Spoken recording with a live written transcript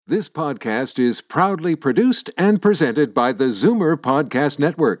This podcast is proudly produced and presented by the Zoomer Podcast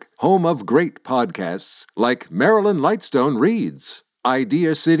Network, home of great podcasts like Marilyn Lightstone Reads,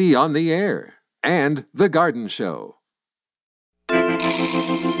 Idea City on the Air, and The Garden Show.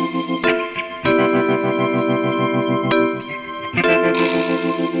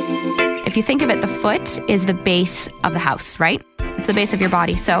 If you think of it, the foot is the base of the house, right? It's the base of your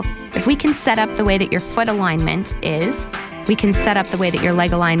body. So if we can set up the way that your foot alignment is, we can set up the way that your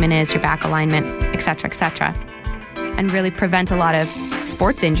leg alignment is, your back alignment, etc., and really prevent a lot of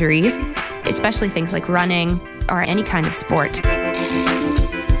sports injuries, especially things like running or any kind of sport.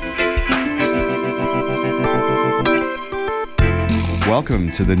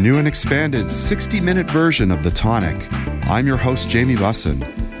 Welcome to the new and expanded 60-minute version of The Tonic. I'm your host, Jamie Bussin,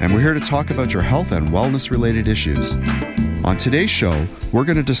 and we're here to talk about your health and wellness-related issues. On today's show, we're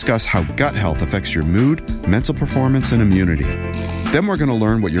going to discuss how gut health affects your mood, mental performance, and immunity. Then we're going to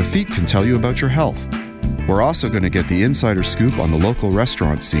learn what your feet can tell you about your health. We're also going to get the insider scoop on the local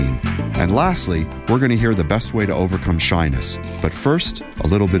restaurant scene. And lastly, we're going to hear the best way to overcome shyness. But first, a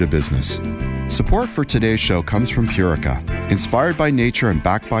little bit of business. Support for today's show comes from Purica. Inspired by nature and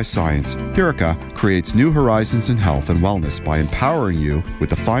backed by science, Purica creates new horizons in health and wellness by empowering you with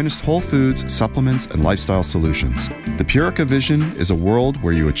the finest whole foods, supplements, and lifestyle solutions. The Purica vision is a world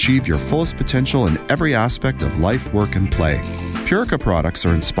where you achieve your fullest potential in every aspect of life, work, and play. Purica products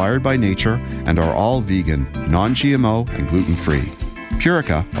are inspired by nature and are all vegan, non-GMO, and gluten-free.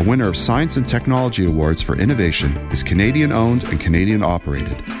 Purica, a winner of Science and Technology Awards for Innovation, is Canadian-owned and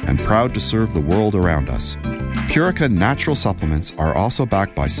Canadian-operated, and proud to serve the world around us. Purica natural supplements are also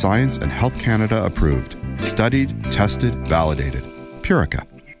backed by Science and Health Canada approved, studied, tested, validated. Purica.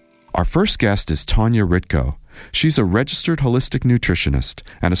 Our first guest is Tanya Ritko. She's a registered holistic nutritionist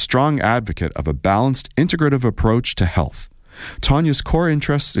and a strong advocate of a balanced, integrative approach to health. Tanya's core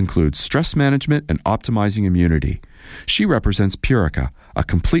interests include stress management and optimizing immunity. She represents Purica, a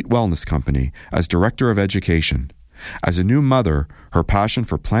complete wellness company, as Director of Education. As a new mother, her passion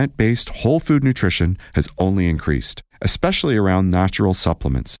for plant-based, whole food nutrition has only increased, especially around natural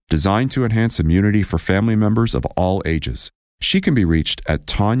supplements designed to enhance immunity for family members of all ages. She can be reached at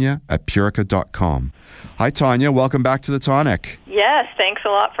tanya@purica.com. Hi, Tanya. Welcome back to The Tonic. Yes, thanks a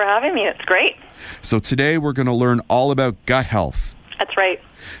lot for having me. It's great. So today we're going to learn all about gut health. That's right.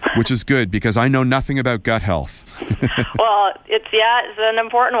 Which is good because I know nothing about gut health. Well, it's an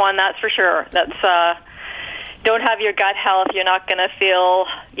important one, that's for sure. Don't have your gut health, you're not going to feel,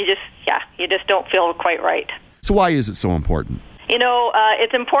 you just don't feel quite right. So why is it so important?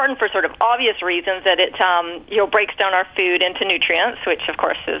 It's important for sort of obvious reasons that it, breaks down our food into nutrients, which of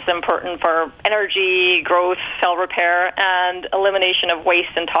course is important for energy, growth, cell repair, and elimination of waste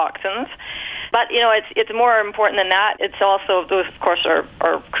and toxins. But, it's more important than that. It's also, those of course are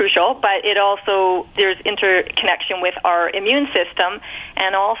crucial, but it also, there's interconnection with our immune system,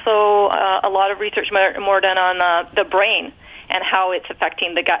 and also a lot of research more done on the brain and how it's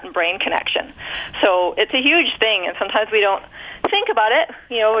affecting the gut and brain connection. So it's a huge thing, and sometimes we don't think about it.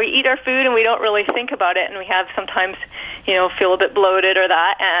 We eat our food and we don't really think about it, and we have sometimes, feel a bit bloated or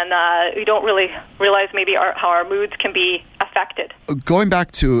that, and we don't really realize maybe how our moods can be affected. Going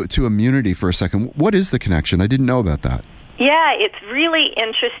back to immunity for a second, what is the connection? I didn't know about that. Yeah, it's really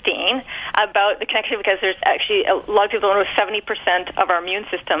interesting about the connection because there's actually a lot of people don't know 70% of our immune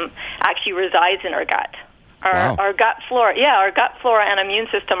system actually resides in our gut. Our gut flora, our gut flora and immune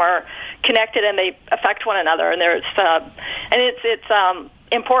system are connected, and they affect one another. And it's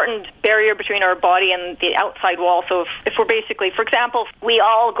important barrier between our body and the outside wall. So if we're basically, for example, we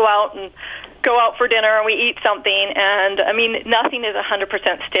all go out for dinner and we eat something, and nothing is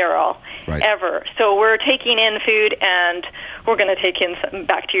 100% sterile, right, ever. So we're taking in food and we're going to take in some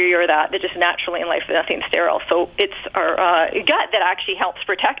bacteria or that just naturally in life, nothing sterile. So it's our gut that actually helps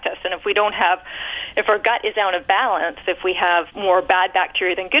protect us. And if our gut is out of balance, if we have more bad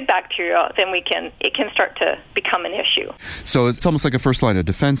bacteria than good bacteria, then it can start to become an issue. So it's almost like a first line of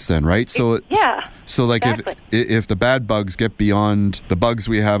defense then, right? So like exactly. if the bad bugs get beyond the bugs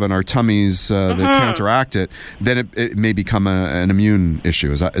we have in our tummies that counteract it, then it may become an immune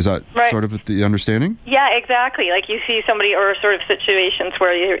issue. Is that right, sort of the understanding? Yeah, exactly. Like you see somebody or sort of situations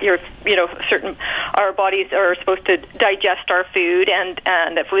where you're our bodies are supposed to digest our food, and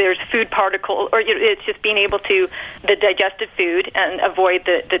if there's food particle, or it's just being able to the digested food and avoid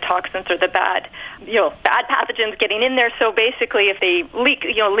the toxins or the bad pathogens getting in there. So basically, if they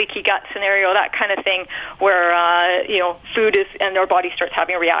leaky gut scenario, that kind of thing where, food is, and our body starts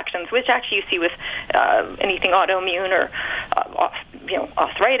having reactions, which actually you see with anything autoimmune or,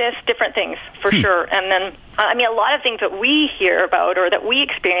 arthritis, different things for sure. And then, a lot of things that we hear about or that we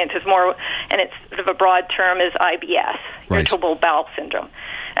experience is more, and it's sort of a broad term, is IBS, irritable bowel syndrome.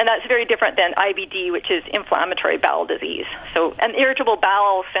 And that's very different than IBD, which is inflammatory bowel disease. So an irritable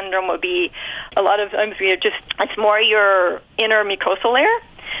bowel syndrome would be, a lot of times it's more your inner mucosal layer.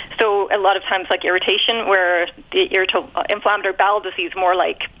 So a lot of times like irritation, where the inflammatory bowel disease more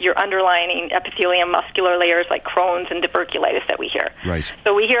like your underlying epithelium muscular layers like Crohn's and diverculitis that we hear. Right.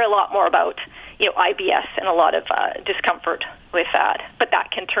 So we hear a lot more about IBS and a lot of discomfort with that. But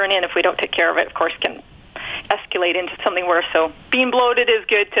that can turn in, if we don't take care of it, of course, can escalate into something worse. So being bloated is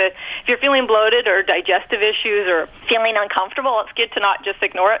good if you're feeling bloated or digestive issues or feeling uncomfortable, it's good to not just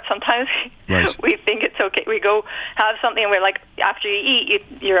ignore it. Sometimes we think it's okay. We go have something where, like, after you eat,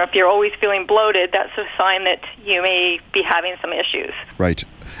 if you're always feeling bloated, that's a sign that you may be having some issues. Right.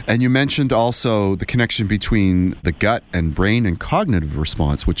 And you mentioned also the connection between the gut and brain and cognitive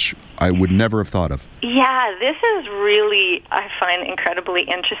response, which I would never have thought of. Yeah, this is really, I find, incredibly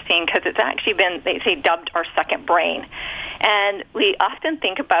interesting because it's actually been, they say, dubbed our second brain. And we often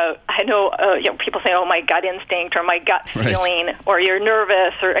think about, I know, people say, oh, my gut instinct or my gut feeling or you're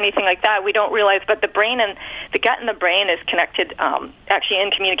nervous or anything like that. We don't realize, but the brain and the gut and the brain is connected actually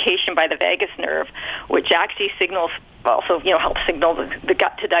in communication by the vagus nerve, which actually signals also, helps signal the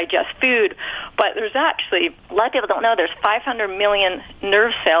gut to digest food. But there's actually, a lot of people don't know, there's 500 million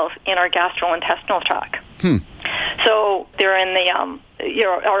nerve cells in our gastrointestinal tract. So they're in the,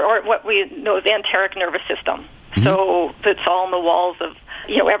 or what we know is the enteric nervous system. Mm-hmm. So it's all in the walls of,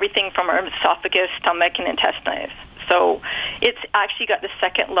 everything from our esophagus, stomach, and intestines. So it's actually got the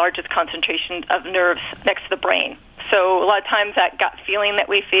second largest concentration of nerves next to the brain. So a lot of times that gut feeling that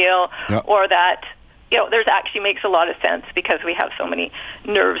we feel or that, there's actually makes a lot of sense because we have so many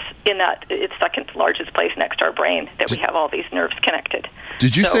nerves in that it's second largest place next to our brain that we have all these nerves connected.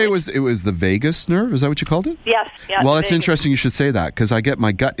 Did you say it was the vagus nerve? Is that what you called it? Yes. Well, it's interesting you should say that because I get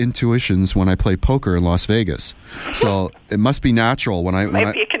my gut intuitions when I play poker in Las Vegas. So it must be natural when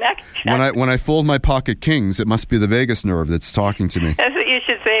be a connection. When I fold my pocket kings, it must be the vagus nerve that's talking to me. That's what you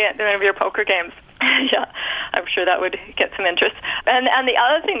should say at one of your poker games. Yeah, I'm sure that would get some interest. And the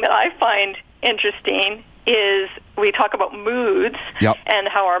other thing that I find interesting is we talk about moods and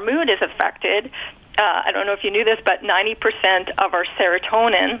how our mood is affected. I don't know if you knew this, but 90% of our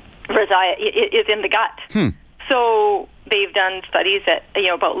serotonin is in the gut. So they've done studies that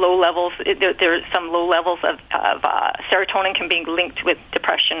about low levels. There's some low levels of serotonin can be linked with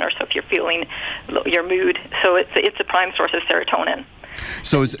depression, or so if you're feeling your mood. So it's a prime source of serotonin.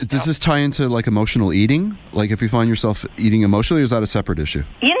 So does this tie into like emotional eating? Like if you find yourself eating emotionally, or is that a separate issue?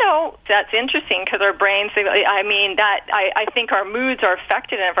 That's interesting because our brains, I think our moods are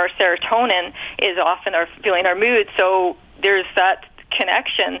affected, and if our serotonin is often our mood. So there's that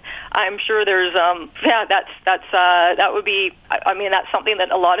connection. I'm sure there's that would be, that's something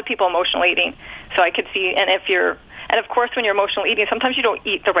that a lot of people emotional eating. So I could see, and of course, when you're emotional eating, sometimes you don't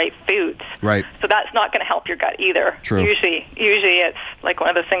eat the right foods. Right. So that's not going to help your gut either. True. Usually it's like one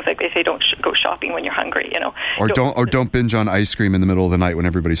of those things like they say, don't go shopping when you're hungry. Or don't binge on ice cream in the middle of the night when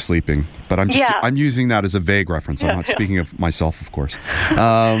everybody's sleeping. But I'm using that as a vague reference. I'm not speaking of myself, of course.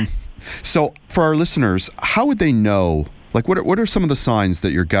 So for our listeners, how would they know? Like, what are some of the signs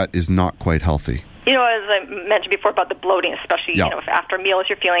that your gut is not quite healthy? As I mentioned before about the bloating, especially, if after meals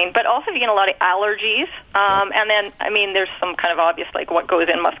you're feeling, but also if you get a lot of allergies. And then, there's some kind of obvious, like what goes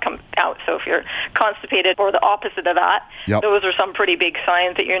in must come out. So if you're constipated or the opposite of that, those are some pretty big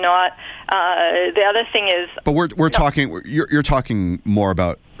signs that you're not. The other thing is... But we're talking, you're talking more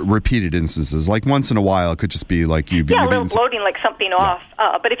about repeated instances. Like once in a while, it could just be like you... a little bloating, like something off.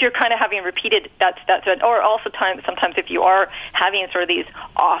 But if you're kind of having repeated, that's it. Or also sometimes if you are having sort of these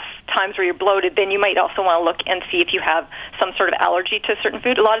off times where you're bloated, then you might also want to look and see if you have some sort of allergy to a certain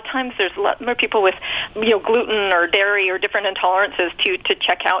food. A lot of times there's a lot more people with gluten or dairy or different intolerances to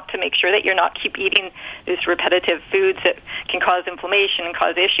check out to make sure that you're not keep eating these repetitive foods that can cause inflammation and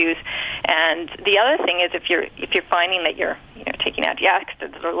cause issues. And the other thing is if you're finding that you're taking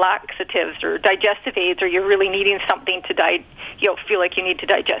antioxidants or laxatives or digestive aids, or you're really needing something to feel like you need to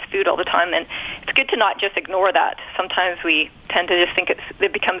digest food all the time, then it's good to not just ignore that. Sometimes we tend to just think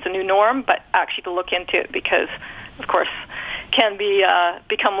it becomes a new norm, but actually to look into it because, of course, can be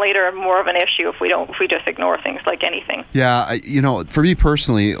become later more of an issue if we just ignore things like anything. Yeah, for me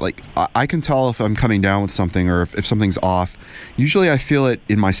personally, like I can tell if I'm coming down with something or if something's off. Usually I feel it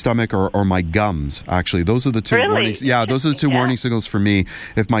in my stomach or my gums, actually. Those are the two warnings. Yeah, those are the two warning signals for me.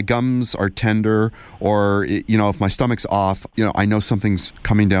 If my gums are tender or, if my stomach's off, I know something's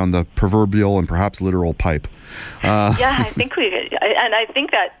coming down the proverbial and perhaps literal pipe. I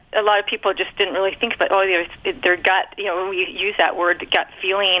think that a lot of people just didn't really think about their gut. We use that word gut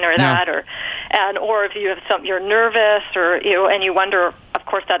feeling or that, or if you have you're nervous or and you wonder. Of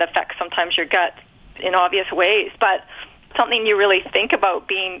course, that affects sometimes your gut in obvious ways, but something you really think about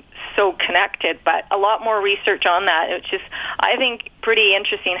being so connected. But a lot more research on that, which is I think pretty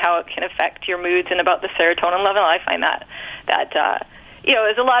interesting how it can affect your moods and about the serotonin level. I find that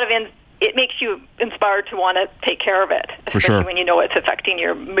there's a lot of it makes you inspired to want to take care of it, especially when you know it's affecting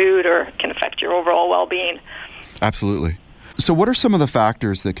your mood or can affect your overall well-being. Absolutely. So what are some of the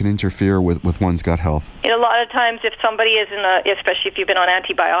factors that can interfere with one's gut health? A lot of times if somebody is especially if you've been on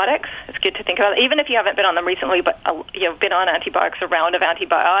antibiotics, it's good to think about it. Even if you haven't been on them recently, but you've been on antibiotics, a round of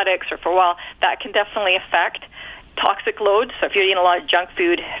antibiotics, or for a while, that can definitely affect toxic loads. So if you're eating a lot of junk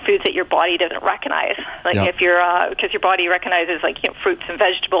foods that your body doesn't recognize, if you're because your body recognizes fruits and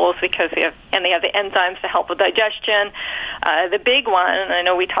vegetables because they have the enzymes to help with digestion. The big one, and I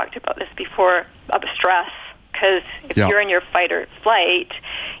know we talked about this before, about stress. Because if you're in your fight or flight,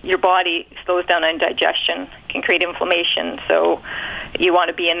 your body slows down on digestion, can create inflammation. So you want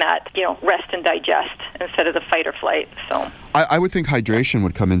to be in that, rest and digest instead of the fight or flight. So I would think hydration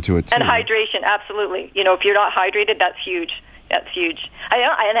would come into it too. And hydration, absolutely. If you're not hydrated, that's huge. That's huge.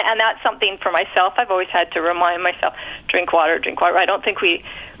 And that's something for myself. I've always had to remind myself, drink water. I don't think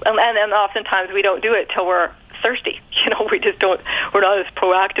and oftentimes we don't do it till we're thirsty. We just don't. We're not as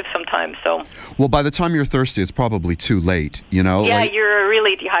proactive sometimes. So. Well, by the time you're thirsty, it's probably too late. Yeah, you're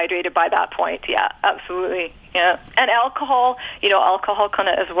really dehydrated by that point. Yeah, absolutely. Yeah, and alcohol. Alcohol can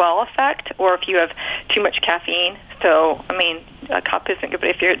as well affect, or if you have too much caffeine. So, a cup isn't good, but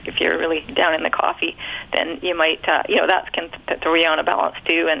if you're really down in the coffee, then you might, that can throw you on a balance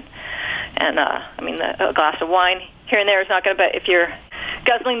too. And a glass of wine here and there is not good, but if you're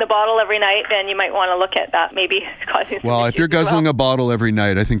guzzling the bottle every night, then you might want to look at that maybe causing some Well, if you're guzzling a bottle every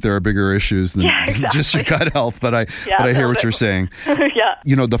night, I think there are bigger issues than just your gut health, but I hear what you're saying. Yeah.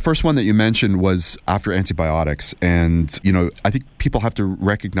 The first one that you mentioned was after antibiotics, and I think people have to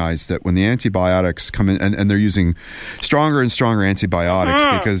recognize that when the antibiotics come in and they're using stronger and stronger antibiotics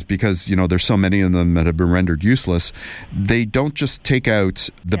because there's so many of them that have been rendered useless, they don't just take out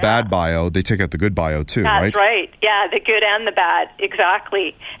the bad bio, they take out the good bio too, right? That's right. Yeah, the good and the bad.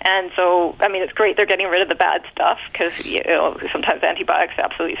 Exactly. And so, it's great they're getting rid of the bad stuff because, sometimes antibiotics,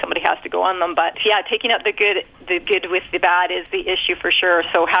 absolutely somebody has to go on them. But, taking out the good with the bad is the issue for sure.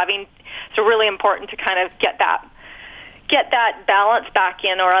 So really important to kind of get that balance back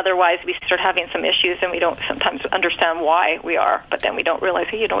in, or otherwise we start having some issues and we don't sometimes understand why we are, but then we don't realize,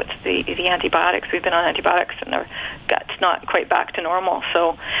 it's the antibiotics. We've been on antibiotics and our gut's not quite back to normal.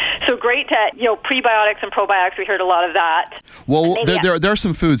 So great to, prebiotics and probiotics. We heard a lot of that. Well, there are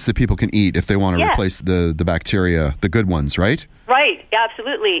some foods that people can eat if they want to replace the bacteria, the good ones, right? Right,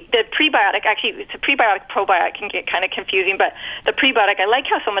 absolutely. The prebiotic, actually, it's a prebiotic, probiotic can get kind of confusing, but the prebiotic, I like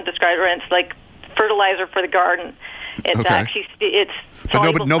how someone described it, it's like fertilizer for the garden. It's actually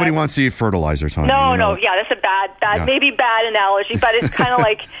but nobody wants to eat fertilizer, Tanya. No, that's a bad, maybe bad analogy, but it's kind of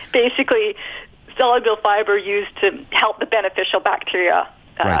like basically soluble fiber used to help the beneficial bacteria,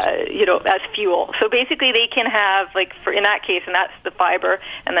 as fuel. So basically, they can have in that case, and that's the fiber,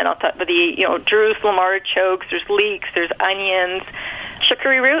 and then on top of the Jerusalem artichokes, there's leeks, there's onions,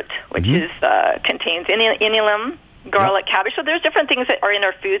 chicory root, which is contains inulin. Garlic, cabbage. So there's different things that are in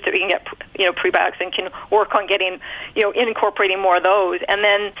our foods that we can get, prebiotics and can work on getting, incorporating more of those. And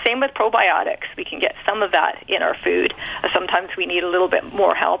then same with probiotics. We can get some of that in our food. Sometimes we need a little bit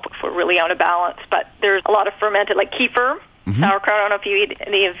more help if we're really out of balance. But there's a lot of fermented, like kefir, sauerkraut. I don't know if you eat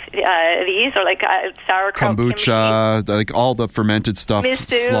any of these, or sauerkraut. Kombucha, like all the fermented stuff.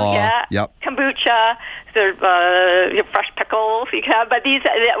 Miso, slaw. Yep. Kombucha. There's fresh pickles you can have. But these,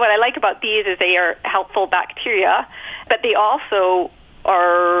 what I like about these is they are helpful bacteria, but they also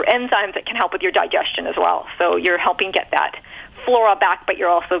are enzymes that can help with your digestion as well. So you're helping get that flora back, but you're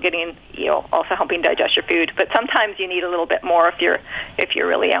also getting, also helping digest your food. But sometimes you need a little bit more if you're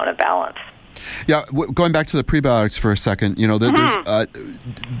really out of balance. Yeah, going back to the prebiotics for a second,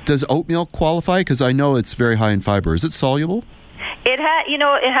 does oatmeal qualify? Because I know it's very high in fiber. Is it soluble? It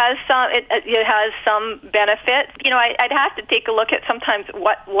has some benefit. I'd have to take a look at sometimes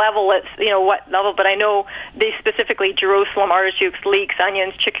what level, but I know they specifically Jerusalem, artichokes, leeks,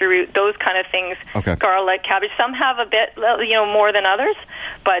 onions, chicory root, those kind of things, garlic, cabbage. Some have a bit, more than others,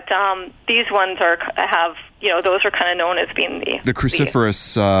 but these ones have those are kind of known as being the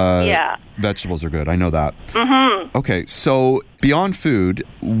cruciferous vegetables are good. I know that. Mm-hmm. Okay, so beyond food,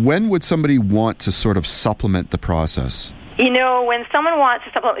 when would somebody want to sort of supplement the process? When someone wants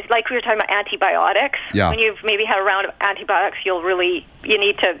to supplement, like we were talking about antibiotics, when you've maybe had a round of antibiotics, you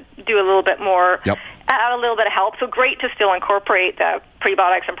need to do a little bit more, add a little bit of help. So great to still incorporate the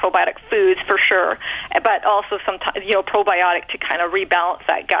prebiotics and probiotic foods for sure, but also sometimes, probiotic to kind of rebalance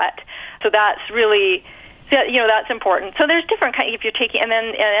that gut. So that's really... that's important. So there's different kinds if you're taking, and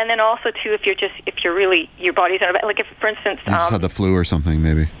then also too if you're really your body's out of, like if for instance you just had the flu or something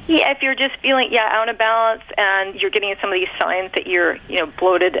maybe. Yeah, if you're just feeling out of balance and you're getting some of these signs that you're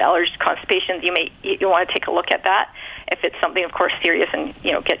bloated, allergies, constipations, you want to take a look at that. If it's something of course serious and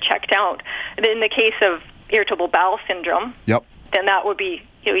get checked out. And in the case of irritable bowel syndrome, then that would be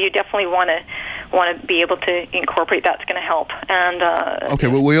you definitely want to be able to incorporate. That's going to help. And okay,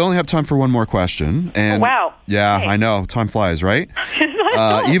 well, we only have time for one more question. And wow. Yeah, okay. I know. Time flies, right?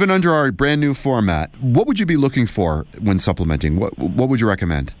 Even under our brand new format, what would you be looking for when supplementing? What would you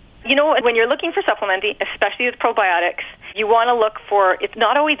recommend? When you're looking for supplementing, especially with probiotics, you want to look for, it's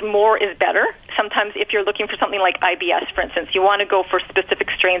not always more is better. Sometimes if you're looking for something like IBS, for instance, you want to go for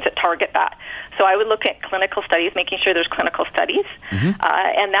specific strains that target that. So I would look at clinical studies, making sure there's clinical studies. Mm-hmm.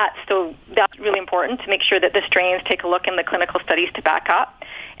 And that's really important to make sure that the strains take a look in the clinical studies to back up.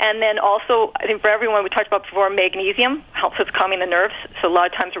 And then also, I think for everyone, we talked about before, magnesium helps with calming the nerves. So a lot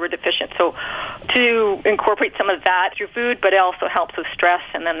of times we're deficient. So to incorporate some of that through food, but it also helps with stress,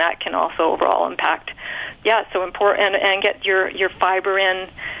 and then that can also overall impact. Yeah, so important, and get your fiber in,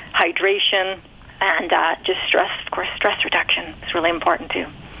 hydration, and just stress, of course, stress reduction is really important too.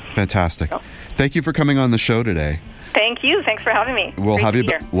 Fantastic. Thank you for coming on the show today. Thank you. Thanks for having me. We'll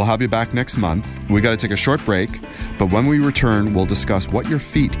have you back next month. We got to take a short break, but when we return, we'll discuss what your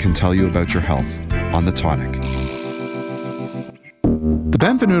feet can tell you about your health on The Tonic. The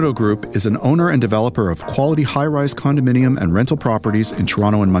Benvenuto Group is an owner and developer of quality high-rise condominium and rental properties in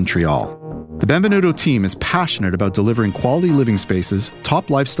Toronto and Montreal. The Benvenuto team is passionate about delivering quality living spaces, top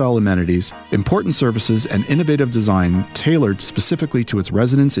lifestyle amenities, important services, and innovative design tailored specifically to its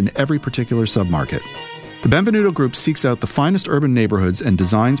residents in every particular submarket. The Benvenuto Group seeks out the finest urban neighborhoods and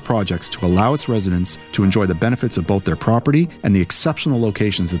designs projects to allow its residents to enjoy the benefits of both their property and the exceptional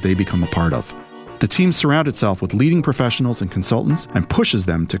locations that they become a part of. The team surrounds itself with leading professionals and consultants and pushes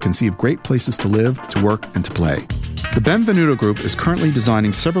them to conceive great places to live, to work, and to play. The Benvenuto Group is currently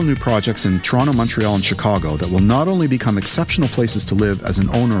designing several new projects in Toronto, Montreal, and Chicago that will not only become exceptional places to live as an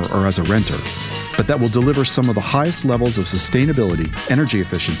owner or as a renter, but that will deliver some of the highest levels of sustainability, energy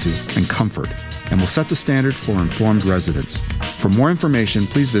efficiency, and comfort, and will set the standard for informed residents. For more information,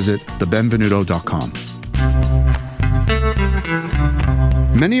 please visit thebenvenuto.com.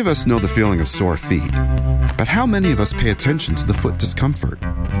 Many of us know the feeling of sore feet, but how many of us pay attention to the foot discomfort?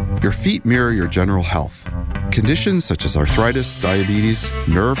 Your feet mirror your general health. Conditions such as arthritis, diabetes,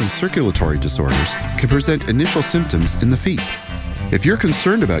 nerve and circulatory disorders can present initial symptoms in the feet. If you're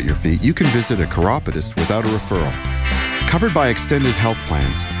concerned about your feet, you can visit a chiropodist without a referral. Covered by extended health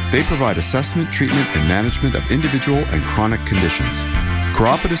plans, they provide assessment, treatment, and management of individual and chronic conditions.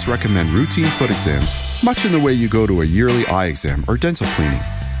 Chiropodists recommend routine foot exams, much in the way you go to a yearly eye exam or dental cleaning.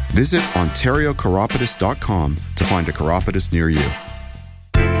 Visit OntarioChiropodist.com to find a chiropodist near you.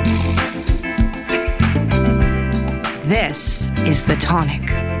 This is The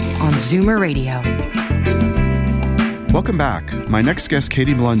Tonic on Zoomer Radio. Welcome back. My next guest,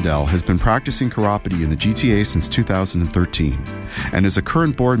 Katie Blundell, has been practicing chiropody in the GTA since 2013 and is a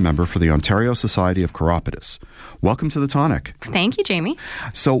current board member for the Ontario Society of Chiropodists. Welcome to The Tonic. Thank you, Jamie.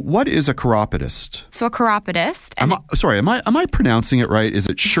 So what is a chiropodist? So a chiropodist... Am I pronouncing it right? Is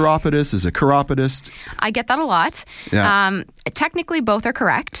it chiropodist? Is it chiropodist? I get that a lot. Yeah. Technically, both are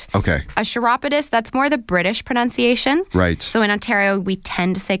correct. Okay. A chiropodist, that's more the British pronunciation. Right. So in Ontario, we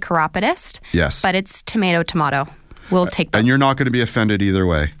tend to say chiropodist. Yes. But it's tomato. We'll take both. And you're not going to be offended either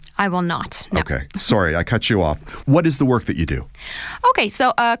way? I will not. No. Okay. Sorry, I cut you off. What is the work that you do? Okay,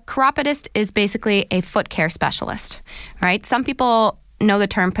 so a chiropodist is basically a foot care specialist, right? Some people know the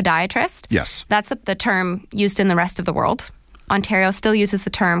term podiatrist. Yes. That's the term used in the rest of the world. Ontario still uses the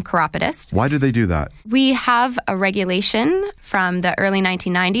term chiropodist. Why do they do that? We have a regulation from the early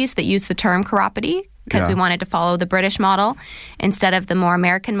 1990s that used the term chiropody because we wanted to follow the British model instead of the more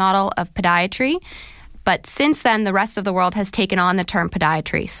American model of podiatry. But since then, the rest of the world has taken on the term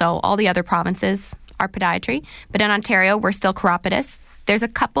podiatry. So all the other provinces are podiatry. But in Ontario, we're still chiropodists. There's a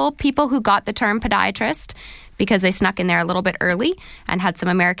couple people who got the term podiatrist because they snuck in there a little bit early and had some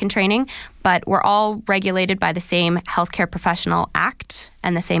American training. But we're all regulated by the same Healthcare Professional Act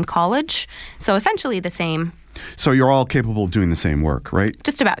and the same college. So essentially the same. So you're all capable of doing the same work, right?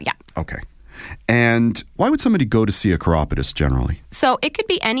 Just about, yeah. Okay. And why would somebody go to see a chiropodist generally? So it could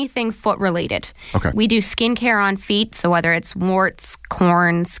be anything foot related. Okay. We do skincare on feet. So whether it's warts,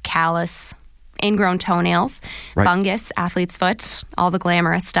 corns, callus, ingrown toenails, fungus, athlete's foot, all the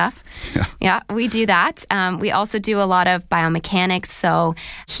glamorous stuff. Yeah, we do that. We also do a lot of biomechanics, so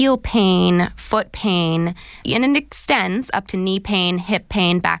heel pain, foot pain, and it extends up to knee pain, hip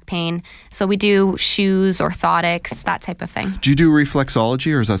pain, back pain. So we do shoes, orthotics, that type of thing. Do you do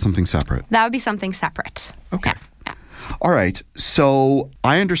reflexology, or is that something separate? That would be something separate. Okay. Yeah. All right. So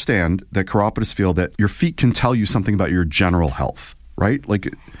I understand that chiropodists feel that your feet can tell you something about your general health. Right?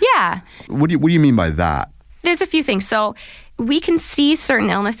 Yeah. What do you mean by that? There's a few things. So we can see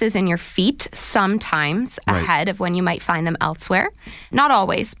certain illnesses in your feet sometimes ahead of when you might find them elsewhere. Not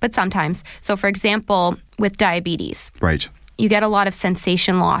always, but sometimes. So for example, with diabetes. Right. You get a lot of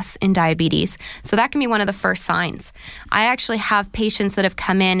sensation loss in diabetes. So that can be one of the first signs. I actually have patients that have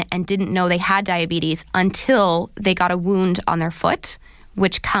come in and didn't know they had diabetes until they got a wound on their foot,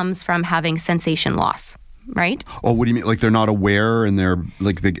 which comes from having sensation loss. Right? Oh, what do you mean? Like they're not aware and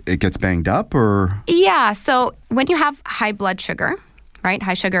it gets banged up, or? Yeah. So when you have high blood sugar, right?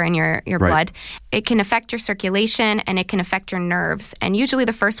 High sugar in your blood, it can affect your circulation and it can affect your nerves. And usually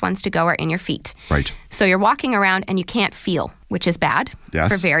the first ones to go are in your feet. Right. So you're walking around and you can't feel, which is bad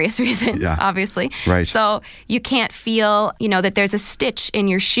for various reasons, obviously. Right. So you can't feel, that there's a stitch in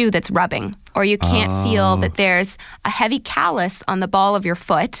your shoe that's rubbing. Or you can't feel that there's a heavy callus on the ball of your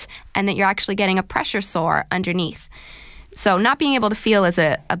foot and that you're actually getting a pressure sore underneath. So not being able to feel is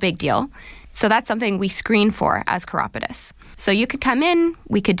a big deal. So that's something we screen for as chiropodists. So you could come in,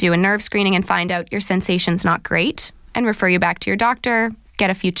 we could do a nerve screening and find out your sensation's not great and refer you back to your doctor, get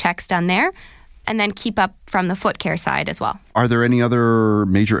a few checks done there, and then keep up from the foot care side as well. Are there any other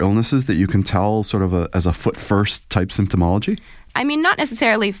major illnesses that you can tell sort of as a foot first type symptomology? I mean, not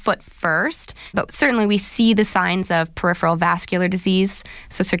necessarily foot first, but certainly we see the signs of peripheral vascular disease,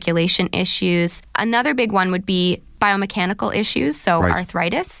 so circulation issues. Another big one would be biomechanical issues, so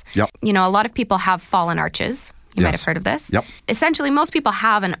arthritis. Yep. A lot of people have fallen arches. You might have heard of this. Yep. Essentially, most people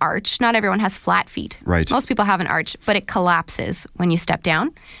have an arch. Not everyone has flat feet. Right. Most people have an arch, but it collapses when you step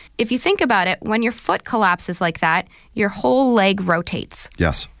down. If you think about it, when your foot collapses like that, your whole leg rotates.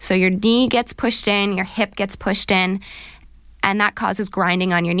 Yes. So your knee gets pushed in, your hip gets pushed in, and that causes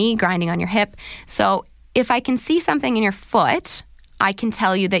grinding on your knee, grinding on your hip. So if I can see something in your foot, I can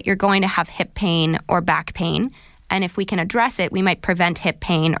tell you that you're going to have hip pain or back pain. And if we can address it, we might prevent hip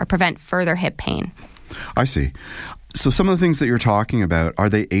pain or prevent further hip pain. I see. So some of the things that you're talking about, are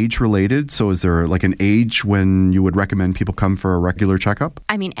they age-related? So is there like an age when you would recommend people come for a regular checkup?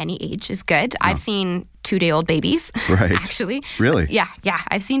 I mean, any age is good. I've seen 2-day-old babies, actually. Really? Yeah.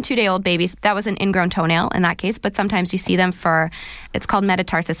 I've seen 2-day-old babies. That was an ingrown toenail in that case, but sometimes you see them it's called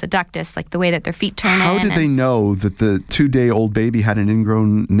metatarsus adductus, like the way that their feet turn in. How did they know that the 2-day-old baby had an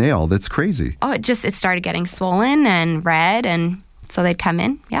ingrown nail? That's crazy. Oh, it started getting swollen and red, and so they'd come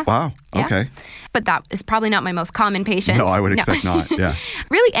in. Yeah. Wow. Okay. But that is probably not my most common patient. No, I would expect not. Yeah.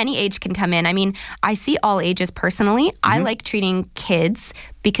 Really, any age can come in. I mean, I see all ages personally. Mm-hmm. I like treating kids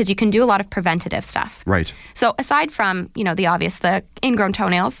because you can do a lot of preventative stuff. Right. So aside from, the obvious, the ingrown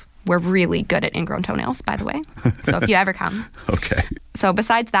toenails, we're really good at ingrown toenails, by the way. So if you ever come. Okay. So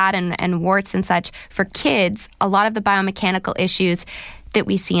besides that and warts and such, for kids, a lot of the biomechanical issues that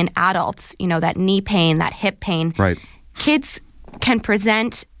we see in adults, that knee pain, that hip pain. Right. Kids can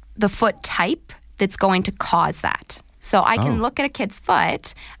present the foot type that's going to cause that. So I can look at a kid's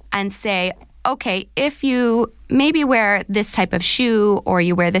foot and say, okay, if you maybe wear this type of shoe or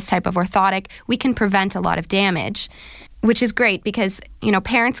you wear this type of orthotic, we can prevent a lot of damage, which is great because,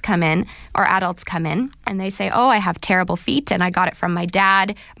 parents come in or adults come in and they say, oh, I have terrible feet and I got it from my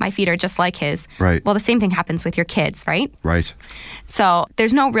dad. My feet are just like his. Right. Well, the same thing happens with your kids, right? Right. So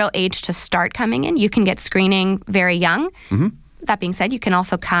there's no real age to start coming in. You can get screening very young. Mm-hmm. That being said, you can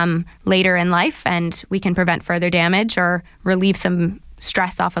also come later in life and we can prevent further damage or relieve some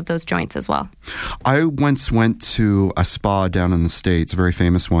stress off of those joints as well. I once went to a spa down in the States, a very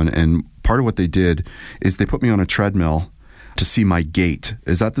famous one, and part of what they did is they put me on a treadmill to see my gait.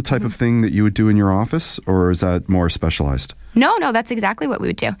 Is that the type of thing that you would do in your office, or is that more specialized? No, that's exactly what we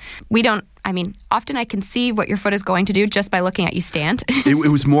would do. We don't I mean, often I can see what your foot is going to do just by looking at you stand. It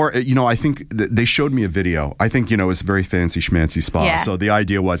was more, I think they showed me a video. I think, it's a very fancy schmancy spa. Yeah. So the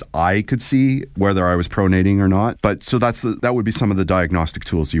idea was I could see whether I was pronating or not. But so that would be some of the diagnostic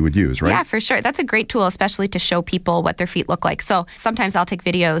tools you would use, right? Yeah, for sure. That's a great tool, especially to show people what their feet look like. So sometimes I'll take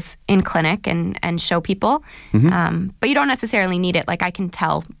videos in clinic and show people. But you don't necessarily need it. Like I can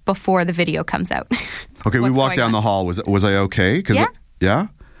tell before the video comes out. Okay, we walked down the hall. Was I okay? Yeah. Yeah?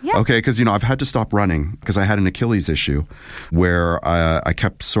 Yeah. Okay, because, I've had to stop running because I had an Achilles issue where I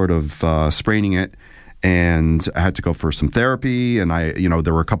kept sort of spraining it, and I had to go for some therapy, and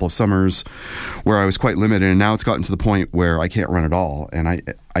there were a couple of summers where I was quite limited, and now it's gotten to the point where I can't run at all. And I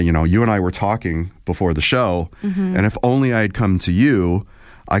you and I were talking before the show, and if only I had come to you,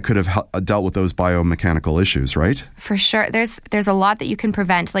 I could have dealt with those biomechanical issues, right? For sure. There's a lot that you can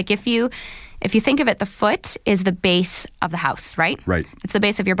prevent. Like if you think of it, the foot is the base of the house, right? Right. It's the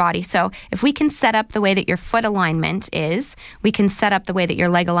base of your body. So if we can set up the way that your foot alignment is, we can set up the way that your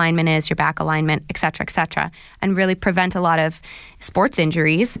leg alignment is, your back alignment, et cetera, and really prevent a lot of sports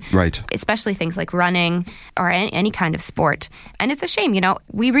injuries. Right. Especially things like running or any kind of sport. And it's a shame,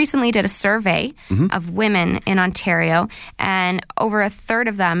 we recently did a survey of women in Ontario, and over a third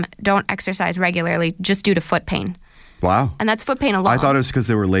of them don't exercise regularly just due to foot pain. Wow. And that's foot pain alone. I thought it was because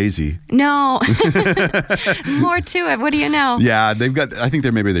they were lazy. No. More to it. What do you know? Yeah, I think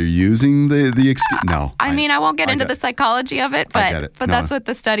they're using the excuse. No. I mean, I won't get into the psychology of it, but that's what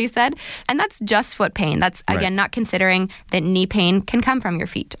the study said. And that's just foot pain. That's, again, not considering that knee pain can come from your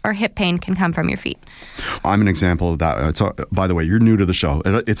feet or hip pain can come from your feet. I'm an example of that. By the way, you're new to the show.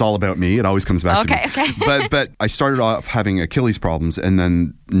 It's all about me. It always comes back to me. Okay. But I started off having Achilles problems, and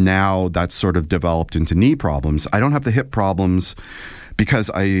then now that's sort of developed into knee problems. I don't have the hip problems because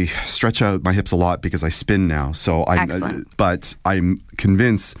I stretch out my hips a lot because I spin now. But I'm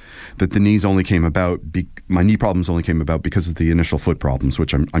convinced that the knees only came about, my knee problems only came about because of the initial foot problems,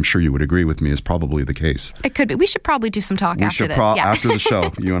 which I'm sure you would agree with me is probably the case. It could be. We should probably do some talk after this. After the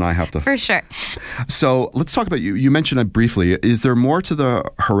show, you and I have to. For sure. So let's talk about, you mentioned it briefly. Is there more to the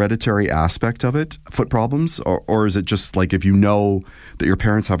hereditary aspect of it, foot problems? Or is it just like if you know that your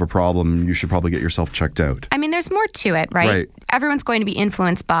parents have a problem, you should probably get yourself checked out? I mean, there's more to it, right? Everyone's going to be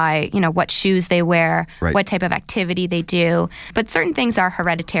influenced by, what shoes they wear, what type of activity they do. But certain things are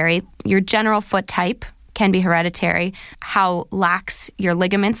hereditary. Your general foot type can be hereditary. How lax your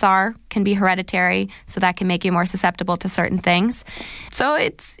ligaments are can be hereditary, so that can make you more susceptible to certain things. So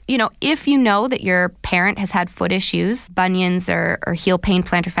it's, if you know that your parent has had foot issues, bunions or heel pain,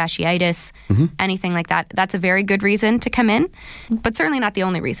 plantar fasciitis, anything like that, that's a very good reason to come in, but certainly not the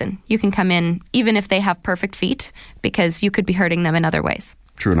only reason. You can come in even if they have perfect feet because you could be hurting them in other ways.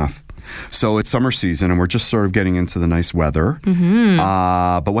 True enough. So it's summer season and we're just sort of getting into the nice weather.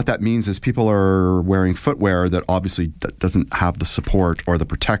 But what that means is people are wearing footwear that obviously doesn't have the support or the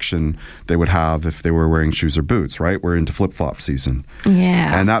protection they would have if they were wearing shoes or boots, right? We're into flip-flop season.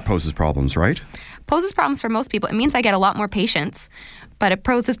 Yeah. And that poses problems, right? Poses problems for most people. It means I get a lot more patients, but it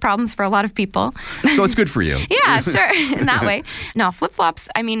poses problems for a lot of people. So it's good for you. Yeah, sure. In that way. No, flip-flops,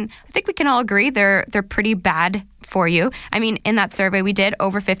 I mean, I think we can all agree they're pretty bad for you. I mean, in that survey we did,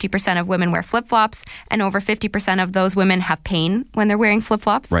 over 50% of women wear flip-flops, and over 50% of those women have pain when they're wearing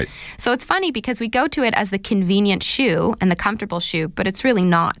flip-flops. Right. So it's funny because we go to it as the convenient shoe and the comfortable shoe, but it's really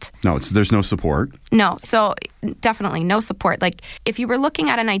not. No, there's no support. No, so definitely no support. Like if you were looking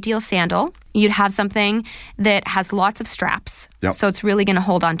at an ideal sandal, you'd have something that has lots of straps. Yep. So it's really going to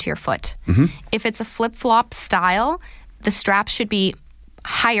hold onto your foot. If it's a flip-flop style, the straps should be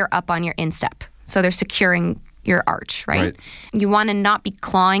higher up on your instep. So they're securing your arch, right? You want to not be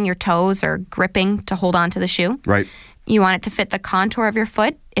clawing your toes or gripping to hold on to the shoe. Right. You want it to fit the contour of your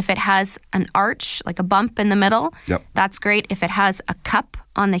foot. If it has an arch, like a bump in the middle, that's great. If it has a cup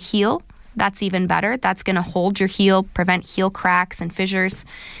on the heel, that's even better. That's going to hold your heel, prevent heel cracks and fissures.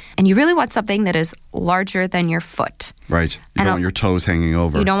 And you really want something that is larger than your foot. Right. You don't want your toes hanging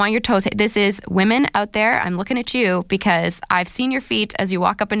over. You don't want your toes. This is women out there. I'm looking at you because I've seen your feet as you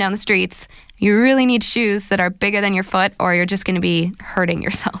walk up and down the streets. You really need shoes that are bigger than your foot or you're just going to be hurting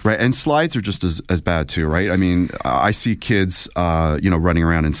yourself. Right. And slides are just as bad too, right? I mean, I see kids, running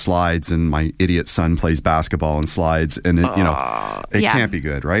around in slides, and my idiot son plays basketball in slides, and it can't be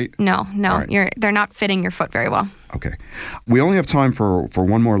good, right? No. Right. They're not fitting your foot very well. Okay. We only have time for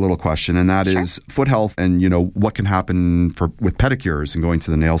one more little question, and that is foot health and, what can happen with pedicures and going to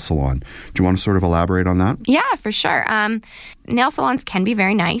the nail salon. Do you want to sort of elaborate on that? Yeah, for sure. Nail salons can be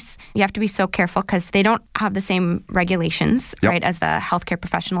very nice. You have to be so careful because they don't have the same regulations, right, as the healthcare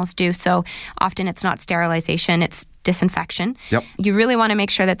professionals do. So often it's not sterilization. It's disinfection. Yep. You really want to make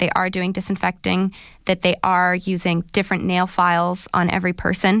sure that they are doing disinfecting, that they are using different nail files on every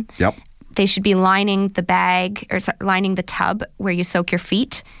person. Yep. They should be lining the bag or lining the tub where you soak your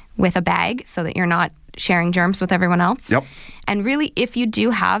feet with a bag so that you're not sharing germs with everyone else. Yep. And really, if you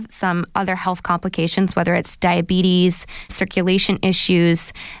do have some other health complications, whether it's diabetes, circulation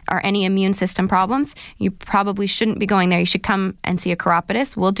issues, or any immune system problems, you probably shouldn't be going there. You should come and see a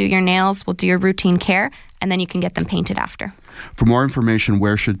chiropodist. We'll do your nails, we'll do your routine care, and then you can get them painted after. For more information,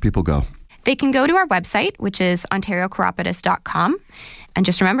 where should people go? They can go to our website, which is ontariochiropodist.com. And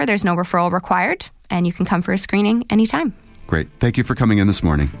just remember, there's no referral required, and you can come for a screening anytime. Great. Thank you for coming in this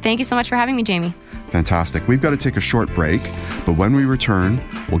morning. Thank you so much for having me, Jamie. Fantastic. We've got to take a short break, but when we return,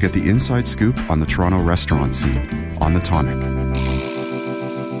 we'll get the inside scoop on the Toronto restaurant scene on The Tonic.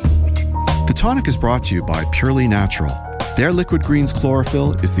 The Tonic is brought to you by Purely Natural. Their Liquid Greens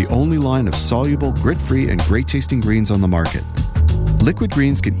Chlorophyll is the only line of soluble, grit-free, and great-tasting greens on the market. Liquid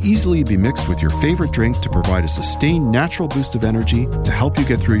greens can easily be mixed with your favorite drink to provide a sustained natural boost of energy to help you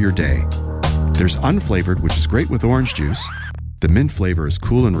get through your day. There's unflavored, which is great with orange juice. The mint flavor is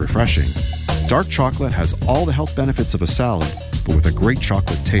cool and refreshing. Dark chocolate has all the health benefits of a salad, but with a great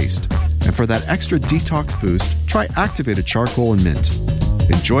chocolate taste. And for that extra detox boost, try activated charcoal and mint.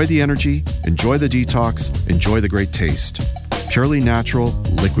 Enjoy the energy, enjoy the detox, enjoy the great taste. Purely Natural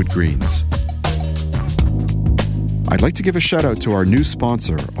Liquid Greens. I'd like to give a shout out to our new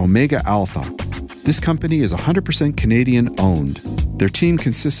sponsor, Omega Alpha. This company is 100% Canadian owned. Their team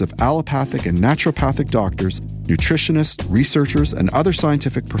consists of allopathic and naturopathic doctors, nutritionists, researchers, and other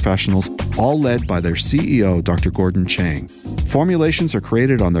scientific professionals, all led by their CEO, Dr. Gordon Chang. Formulations are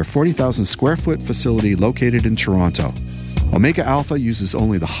created on their 40,000 square foot facility located in Toronto. Omega Alpha uses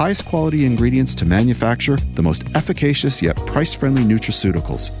only the highest quality ingredients to manufacture the most efficacious yet price-friendly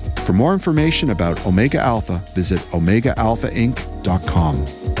nutraceuticals. For more information about Omega Alpha, visit OmegaAlphaInc.com.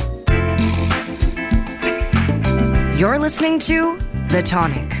 You're listening to The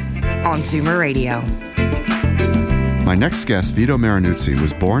Tonic on Zoomer Radio. My next guest, Vito Marinuzzi,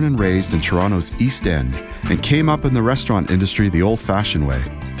 was born and raised in Toronto's East End and came up in the restaurant industry the old-fashioned way,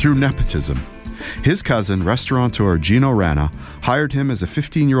 through nepotism. His cousin, restaurateur Gino Rana, hired him as a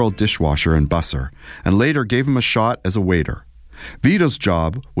 15-year-old dishwasher and busser, and later gave him a shot as a waiter. Vito's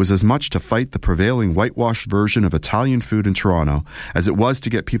job was as much to fight the prevailing whitewashed version of Italian food in Toronto as it was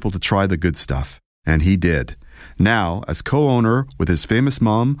to get people to try the good stuff. And he did. Now, as co-owner with his famous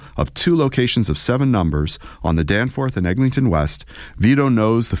mom of 2 locations of 7 numbers on the Danforth and Eglinton West, Vito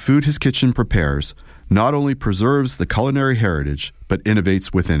knows the food his kitchen prepares not only preserves the culinary heritage, but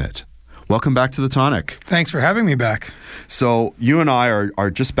innovates within it. Welcome back to The Tonic. Thanks for having me back. So you and I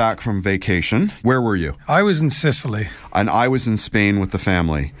are just back from vacation. Where were you? I was in Sicily. And I was in Spain with the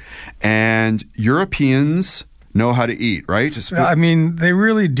family. And Europeans know how to eat, right? I mean, they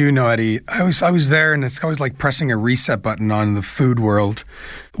really do know how to eat. I was there, and it's always like pressing a reset button on the food world.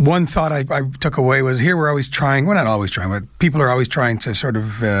 One thought I took away was here we're always trying, well, not always trying, but people are always trying to sort of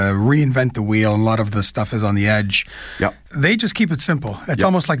reinvent the wheel, and a lot of the stuff is on the edge. Yep. They just keep it simple. It's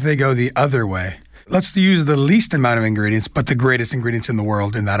almost like they go the other way. Let's use the least amount of ingredients, but the greatest ingredients in the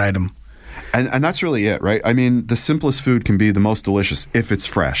world in that item. And that's really it, right? I mean, the simplest food can be the most delicious if it's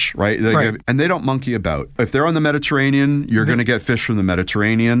fresh, right? And they don't monkey about. If they're on the Mediterranean, you're going to get fish from the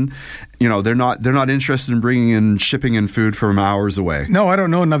Mediterranean. You know, they're not interested in bringing in shipping in food from hours away. No, I don't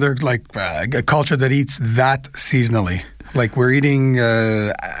know another a culture that eats that seasonally. Like we're eating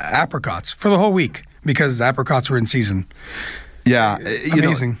apricots for the whole week because apricots were in season. Yeah,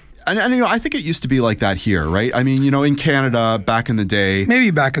 amazing. And I think it used to be like that here, right? I mean, in Canada back in the day. Maybe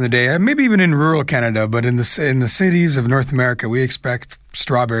back in the day, maybe even in rural Canada, but in the cities of North America, we expect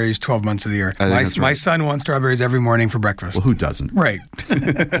strawberries 12 months of the year. My son wants strawberries every morning for breakfast. Well, who doesn't? Right.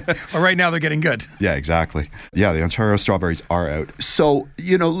 Well, right now they're getting good. Yeah, exactly. Yeah, the Ontario strawberries are out. So,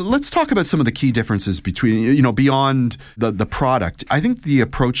 let's talk about some of the key differences between, beyond the product. I think the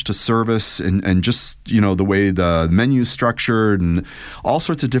approach to service and just, the way the menu's structured and all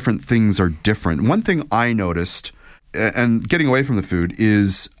sorts of different things are different. One thing I noticed, and getting away from the food,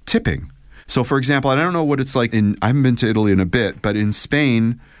 is tipping. So, for example, I don't know what it's like I haven't been to Italy in a bit, but in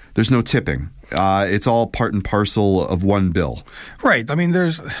Spain, there's no tipping. It's all part and parcel of one bill. Right. I mean,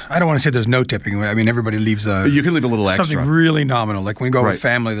 I don't want to say there's no tipping. I mean, everybody leaves you can leave a little extra. Something really nominal. Like when we go with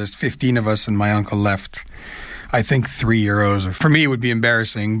family, there's 15 of us and my uncle left, I think, €3. Or for me, it would be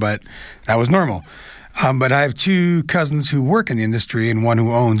embarrassing, but that was normal. But I have 2 cousins who work in the industry and one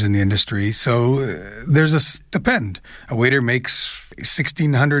who owns in the industry. So there's a stipend. A waiter makes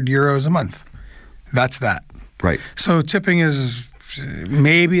 €1,600 a month. That's that. Right. So tipping is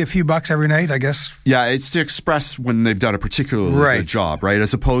maybe a few bucks every night, I guess. Yeah, it's to express when they've done a particularly good job, right?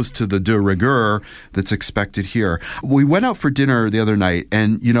 As opposed to the de rigueur that's expected here. We went out for dinner the other night,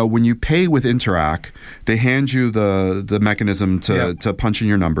 and when you pay with Interac, they hand you the mechanism to punch in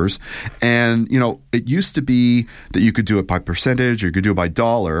your numbers. And it used to be that you could do it by percentage or you could do it by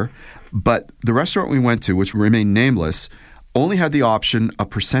dollar, but the restaurant we went to, which remained nameless, only had the option of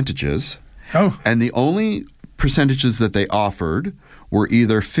percentages. Oh. And the only percentages that they offered were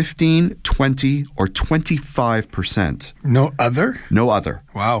either 15, 20, or 25%. No other? No other.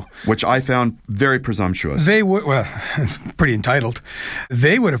 Wow. Which I found very presumptuous. They would, pretty entitled.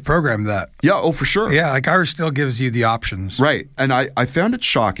 They would have programmed that. Yeah, oh, for sure. Yeah, like ours still gives you the options. Right. And I found it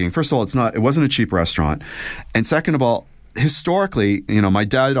shocking. First of all, it wasn't a cheap restaurant. And second of all, historically, my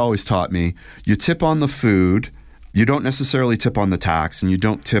dad always taught me, you tip on the food. You don't necessarily tip on the tax, and you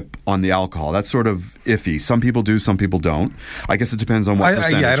don't tip on the alcohol. That's sort of iffy. Some people do, some people don't. I guess it depends on what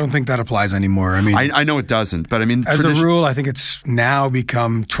percentage. I don't think that applies anymore. I mean, I know it doesn't, but I mean, as a rule, I think it's now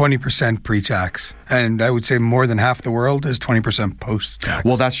become 20% pre-tax, and I would say more than half the world is 20% post-tax.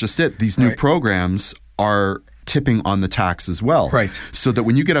 Well, that's just it. These new programs are tipping on the tax as well. Right. So that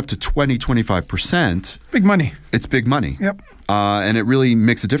when you get up to 20-25%, big money. It's big money. Yep. And it really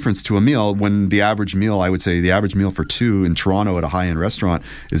makes a difference to a meal when the average meal, I would say the average meal for two in Toronto at a high-end restaurant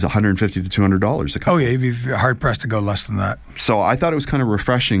is $150 to $200 a couple. Oh, yeah, you'd be hard-pressed to go less than that. So I thought it was kind of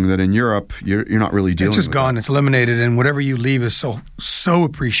refreshing that in Europe, you're not really dealing with It's just gone. It's eliminated, and whatever you leave is so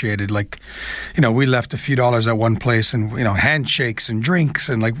appreciated. Like, we left a few dollars at one place and, handshakes and drinks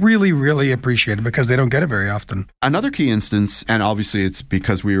and, like, really, really appreciated because they don't get it very often. Another key instance, and obviously it's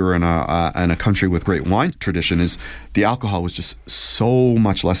because we were in a country with great wine tradition, is the alcohol was just so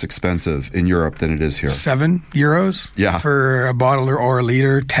much less expensive in Europe than it is here. €7? Yeah. For a bottle or a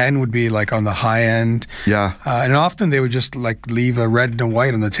liter. 10 would be like on the high end. Yeah. And often they would just like leave a red and a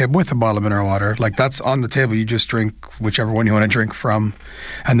white on the table with a bottle of mineral water. Like that's on the table. You just drink whichever one you want to drink from,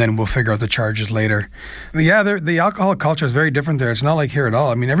 and then we'll figure out the charges later. Yeah, the alcohol culture is very different there. It's not like here at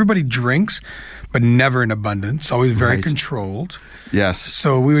all. I mean, everybody drinks, but never in abundance. Always very controlled. Yes.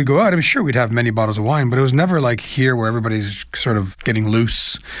 So we would go out. I'm sure we'd have many bottles of wine, but it was never like here where everybody's sort of getting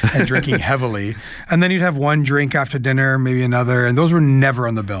loose and drinking heavily. And then you'd have one drink after dinner, maybe another, and those were never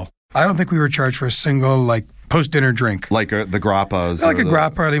on the bill. I don't think we were charged for a single post-dinner drink. Like the grappas. Like a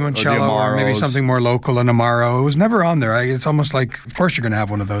grappa or limoncello or maybe something more local, an Amaro. It was never on there. It's almost like, of course you're going to have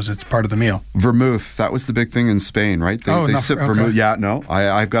one of those. It's part of the meal. Vermouth. That was the big thing in Spain, right? They sip vermouth. Yeah, no.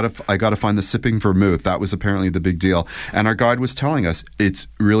 I got to find the sipping vermouth. That was apparently the big deal. And our guide was telling us it's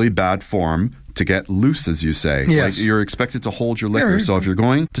really bad form to get loose, as you say. Yes. Like you're expected to hold your liquor. So if you're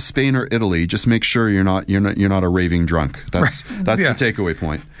going to Spain or Italy, just make sure you're not a raving drunk. That's the takeaway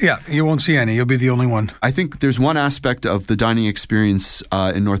point. Yeah, you won't see any. You'll be the only one. I think there's one aspect of the dining experience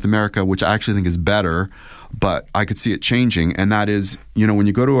in North America which I actually think is better, but I could see it changing, and that is, when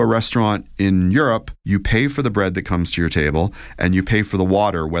you go to a restaurant in Europe, you pay for the bread that comes to your table, and you pay for the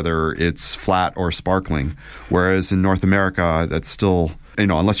water, whether it's flat or sparkling. Whereas in North America, that's still,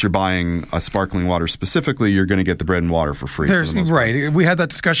 unless you're buying a sparkling water specifically, you're going to get the bread and water for free. Right. We had that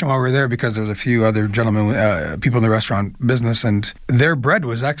discussion while we were there because there was a few other gentlemen, people in the restaurant business, and their bread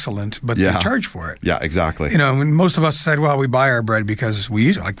was excellent, but they charge for it. Yeah, exactly. When most of us said, well, we buy our bread because we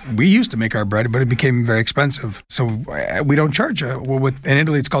used to make our bread, but it became very expensive. So we don't charge. In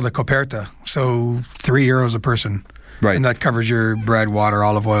Italy, it's called a coperta, so €3 a person. Right. And that covers your bread, water,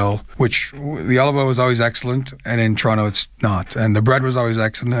 olive oil, which the olive oil was always excellent, and in Toronto it's not. And the bread was always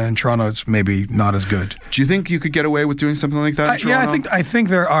excellent, and in Toronto it's maybe not as good. Do you think you could get away with doing something like that in Toronto? Yeah, I think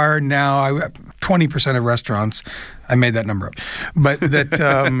there are now 20% of restaurants, I made that number up, but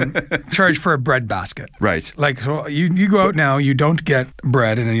that charge for a bread basket. Right. Like, so you go out now, you don't get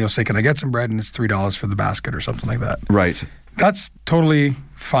bread, and then you'll say, can I get some bread? And it's $3 for the basket or something like that. Right. That's totally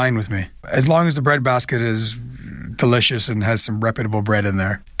fine with me, as long as the bread basket is delicious and has some reputable bread in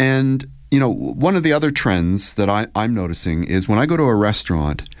there. And, one of the other trends that I'm noticing is when I go to a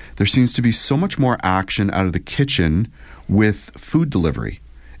restaurant, there seems to be so much more action out of the kitchen with food delivery.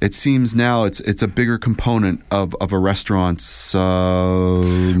 It seems now it's a bigger component of a restaurant's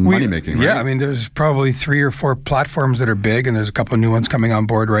money-making, right? Yeah, I mean, there's probably 3 or 4 platforms that are big, and there's a couple of new ones coming on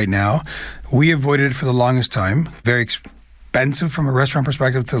board right now. We avoided it for the longest time. Very expensive from a restaurant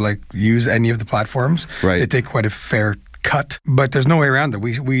perspective to use any of the platforms. Right. They take quite a fair cut, but there's no way around it.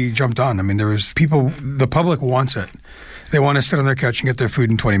 We jumped on. I mean, there was people, the public wants it. They want to sit on their couch and get their food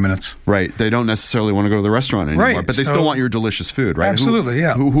in 20 minutes. Right. They don't necessarily want to go to the restaurant anymore, right. But they still want your delicious food, right? Absolutely,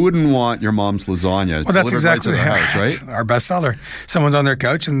 Who wouldn't want your mom's lasagna delivered exactly right to their house, right? Our bestseller. Someone's on their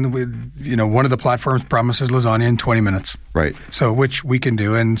couch and one of the platforms promises lasagna in 20 minutes. Right. So, which we can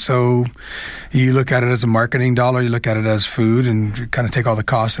do. And so you look at it as a marketing dollar, you look at it as food and kind of take all the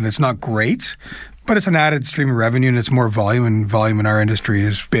costs, and it's not great. But it's an added stream of revenue, and it's more volume, and volume in our industry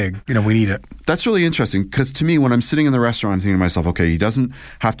is big. We need it. That's really interesting, because to me, when I'm sitting in the restaurant, I'm thinking to myself, okay, he doesn't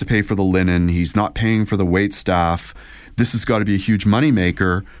have to pay for the linen. He's not paying for the wait staff. This has got to be a huge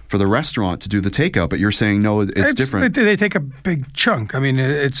moneymaker for the restaurant to do the takeout. But you're saying, no, it's different. They take a big chunk. I mean,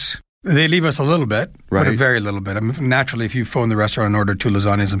 they leave us a little bit, right. But a very little bit. I mean, naturally, if you phone the restaurant and order 2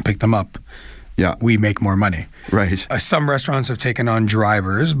 lasagnas and pick them up, we make more money. Right. Some restaurants have taken on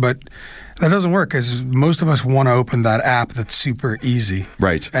drivers, but that doesn't work because most of us want to open that app that's super easy.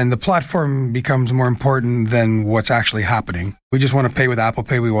 Right. And the platform becomes more important than what's actually happening. We just want to pay with Apple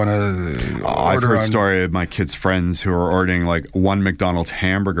Pay. We want to I've heard story of my kids' friends who are ordering like one McDonald's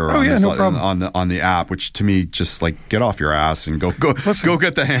hamburger on the app, which to me just like get off your ass and go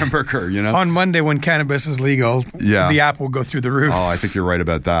get the hamburger, On Monday when cannabis is legal, the app will go through the roof. Oh, I think you're right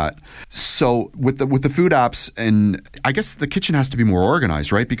about that. So with the food apps, and I guess the kitchen has to be more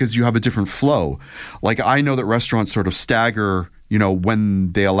organized, right? Because you have a different flow. Like I know that restaurants sort of stagger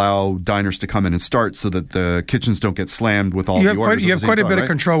when they allow diners to come in and start so that the kitchens don't get slammed with all the orders. You have quite a bit of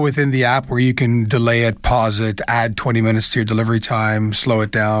control within the app where you can delay it, pause it, add 20 minutes to your delivery time, slow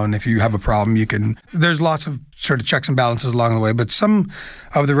it down. If you have a problem, you can. There's lots of sort of checks and balances along the way. But some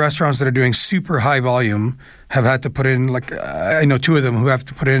of the restaurants that are doing super high volume have had to put in, I know 2 of them who have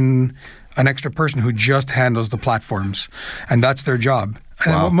to put in an extra person who just handles the platforms. And that's their job.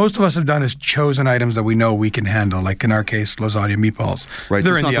 And what most of us have done is chosen items that we know we can handle, like in our case, lasagna, meatballs. Right,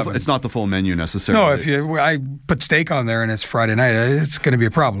 They're so in the oven. It's not the full menu necessarily. No, if I put steak on there and it's Friday night, it's going to be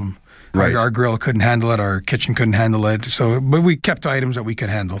a problem. Right. Our grill couldn't handle it. Our kitchen couldn't handle it. But we kept items that we could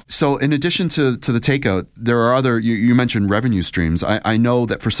handle. So in addition to the takeout, there are other, you mentioned revenue streams. I know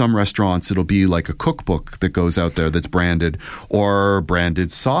that for some restaurants, it'll be like a cookbook that goes out there that's branded, or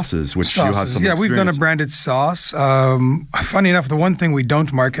branded sauces, which you have some experience. We've done a branded sauce. Funny enough, the one thing we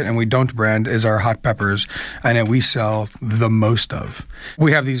don't market and we don't brand is our hot peppers, and we sell the most of.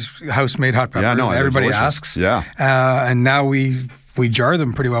 We have these house-made hot peppers. Yeah, everybody delicious. asks. Yeah. And now we jar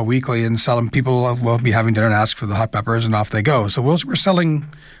them pretty well weekly and sell them. People will be having dinner and ask for the hot peppers, and off they go. So we're selling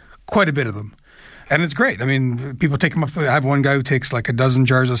quite a bit of them. And it's great. I mean, people take them up. I have one guy who takes like a dozen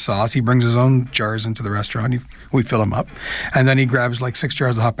jars of sauce. He brings his own jars into the restaurant. We fill them up. And then he grabs like 6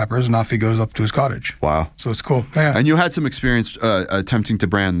 jars of hot peppers, and off he goes up to his cottage. Wow. So it's cool. Yeah. And you had some experience attempting to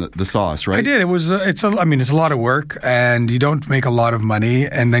brand the sauce, right? I did. It's a lot of work, and you don't make a lot of money.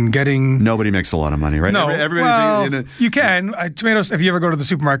 And then Nobody makes a lot of money, right? No. Everybody you can. Tomatoes, if you ever go to the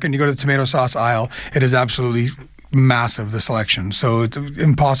supermarket and you go to the tomato sauce aisle, it is absolutely massive, the selection. So it's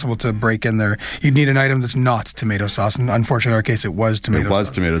impossible to break in there. You'd need an item that's not tomato sauce. And unfortunately, in our case, it was tomato sauce. It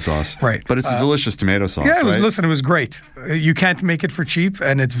was tomato sauce. Right. But it's a delicious tomato sauce, yeah, right? It was great. You can't make it for cheap,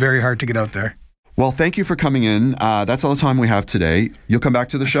 and it's very hard to get out there. Well, thank you for coming in. That's all the time we have today. You'll come back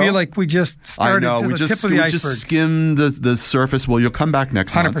to the show? I feel like we just started. I know. We just skimmed the surface. Well, you'll come back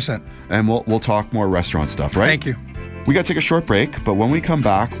next 100%. month. And we'll talk more restaurant stuff, right? Thank you. We got to take a short break, but when we come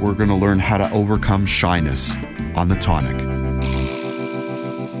back, we're going to learn how to overcome shyness on The Tonic.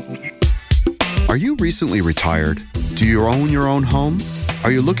 Are you recently retired? Do you own your own home?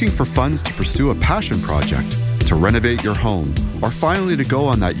 Are you looking for funds to pursue a passion project, to renovate your home, or finally to go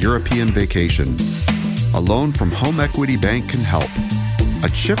on that European vacation? A loan from Home Equity Bank can help. A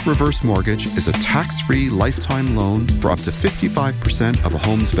CHIP reverse mortgage is a tax-free lifetime loan for up to 55% of a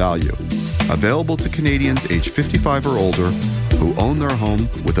home's value. Available to Canadians age 55 or older who own their home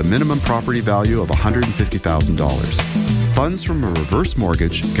with a minimum property value of $150,000. Funds from a reverse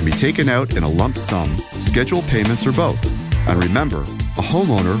mortgage can be taken out in a lump sum, scheduled payments, or both. And remember, a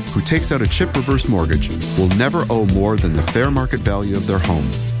homeowner who takes out a CHIP reverse mortgage will never owe more than the fair market value of their home.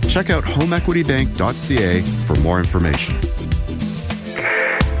 Check out homeequitybank.ca for more information.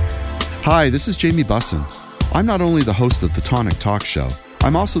 Hi, this is Jamie Bussin. I'm not only the host of the Tonic Talk Show,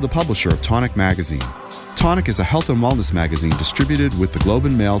 I'm also the publisher of Tonic Magazine. Tonic is a health and wellness magazine distributed with the Globe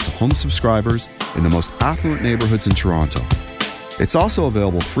and Mail to home subscribers in the most affluent neighborhoods in Toronto. It's also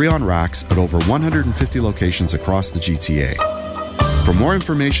available free on racks at over 150 locations across the GTA. For more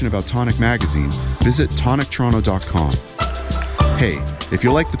information about Tonic Magazine, visit tonictoronto.com. Hey, if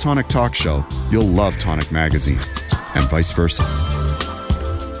you like the Tonic Talk Show, you'll love Tonic Magazine, and vice versa.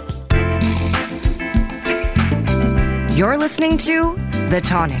 You're listening to The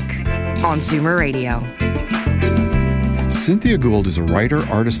Tonic on Zoomer Radio. Cynthia Gould is a writer,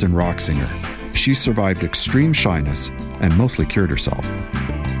 artist, and rock singer. She survived extreme shyness and mostly cured herself.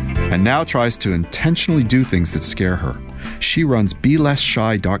 And now tries to intentionally do things that scare her. She runs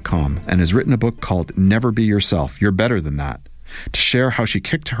BeLessShy.com and has written a book called Never Be Yourself, You're Better Than That, to share how she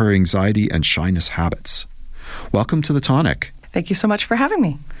kicked her anxiety and shyness habits. Welcome to The Tonic. Thank you so much for having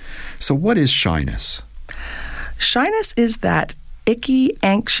me. So what is shyness? Shyness is that icky,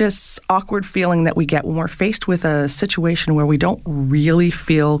 anxious, awkward feeling that we get when we're faced with a situation where we don't really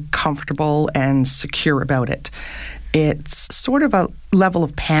feel comfortable and secure about it. It's sort of a level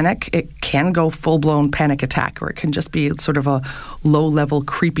of panic. It can go full-blown panic attack, or it can just be sort of a low-level,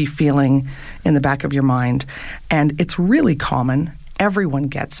 creepy feeling in the back of your mind. And it's really common. Everyone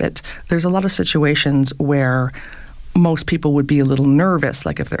gets it. There's a lot of situations where most people would be a little nervous,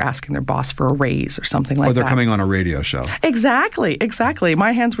 like if they're asking their boss for a raise or something like that. Or they're coming on a radio show. Exactly.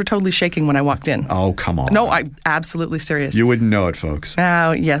 My hands were totally shaking when I walked in. Oh, come on. No, I'm absolutely serious. You wouldn't know it, folks.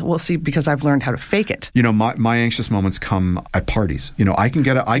 Yeah, we'll see, because I've learned how to fake it. You know, my anxious moments come at parties. You know, I can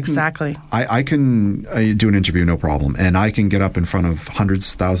get it. Exactly. I can do an interview, no problem. And I can get up in front of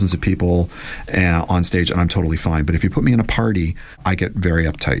hundreds, thousands of people on stage, and I'm totally fine. But if you put me in a party, I get very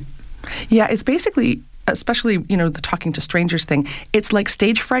uptight. Yeah, it's basically, especially, the talking to strangers thing, it's like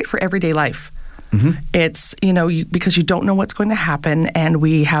stage fright for everyday life. Mm-hmm. It's, because you don't know what's going to happen, and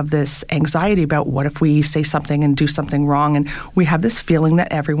we have this anxiety about what if we say something and do something wrong, and we have this feeling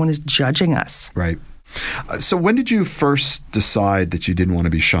that everyone is judging us. Right. So when did you first decide that you didn't want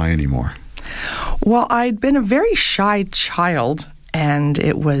to be shy anymore? Well, I'd been a very shy child, and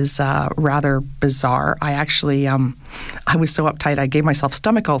it was rather bizarre. I actually, I was so uptight, I gave myself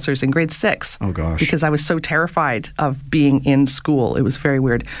stomach ulcers in grade 6. Oh, gosh. Because I was so terrified of being in school. It was very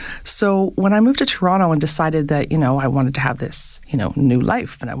weird. So when I moved to Toronto and decided that, I wanted to have this, new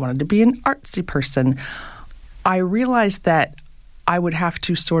life, and I wanted to be an artsy person, I realized that I would have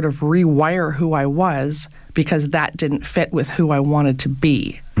to sort of rewire who I was, because that didn't fit with who I wanted to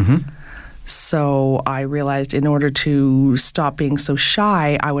be. Mm-hmm. So I realized in order to stop being so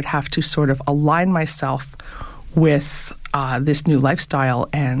shy, I would have to sort of align myself with this new lifestyle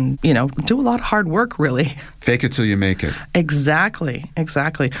and, do a lot of hard work, really. Fake it till you make it. Exactly.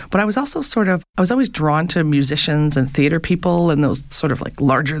 But I was also I was always drawn to musicians and theater people and those sort of like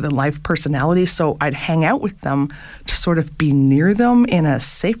larger-than-life personalities. So I'd hang out with them to sort of be near them in a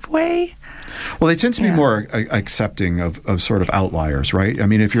safe way. Well, they tend to be more accepting of sort of outliers, right? I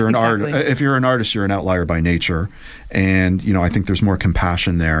mean, if you're an artist, you're an outlier by nature, and I think there's more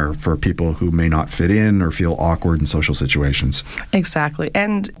compassion there for people who may not fit in or feel awkward in social situations. Exactly,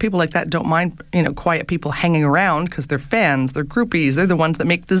 and people like that don't mind quiet people hanging around because they're fans, they're groupies, they're the ones that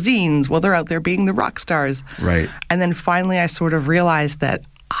make the zines while they're out there being the rock stars. Right. And then finally, I sort of realized that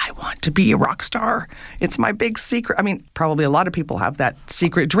I want to be a rock star. It's my big secret. I mean, probably a lot of people have that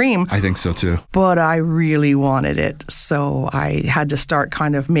secret dream. I think so too. But I really wanted it. So I had to start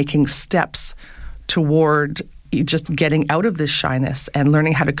kind of making steps toward just getting out of this shyness and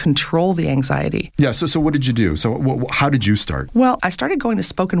learning how to control the anxiety. Yeah. So what did you do? So how did you start? Well, I started going to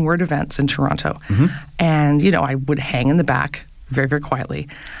spoken word events in Toronto. Mm-hmm. And, I would hang in the back very, very quietly.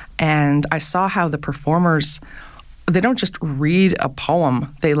 And I saw how the performers, they don't just read a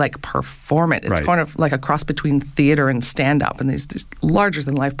poem, they perform it. It's kind of like a cross between theater and stand-up, and these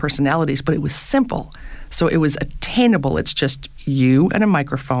larger-than-life personalities, but it was simple. So it was attainable. It's just you and a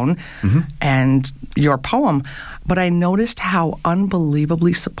microphone and your poem. But I noticed how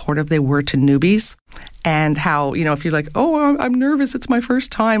unbelievably supportive they were to newbies, and how, if you're like, oh, I'm nervous, it's my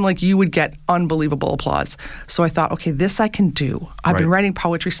first time, you would get unbelievable applause. So I thought, okay, this I can do. I've been writing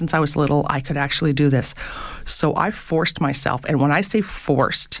poetry since I was little. I could actually do this. So I forced myself. And when I say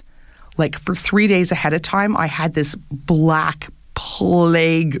forced, for 3 days ahead of time, I had this black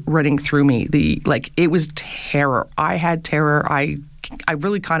plague running through me. It was terror. I had terror. I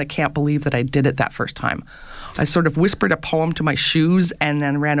really kind of can't believe that I did it that first time. I sort of whispered a poem to my shoes and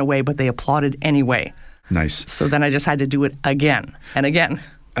then ran away, but they applauded anyway. Nice. So then I just had to do it again and again.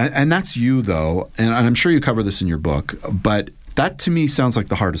 And that's you, though, and I'm sure you cover this in your book, but that to me sounds like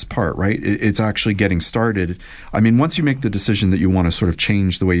the hardest part, right? It's actually getting started. I mean, once you make the decision that you want to sort of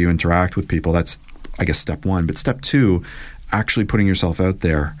change the way you interact with people, that's, I guess, step one. But step two, actually putting yourself out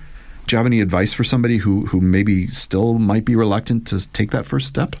there. Do you have any advice for somebody who maybe still might be reluctant to take that first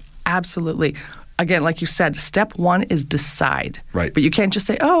step? Absolutely. Again, like you said, step one is decide. Right. But you can't just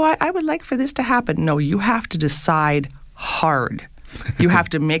say, oh, I would like for this to happen. No, you have to decide hard. You have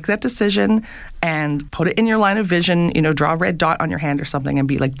to make that decision and put it in your line of vision, draw a red dot on your hand or something and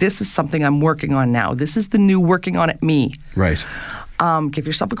be like, this is something I'm working on now. This is the new working on it me. Right. Give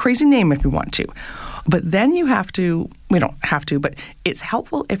yourself a crazy name if you want to. But then you have to, we don't have to, but it's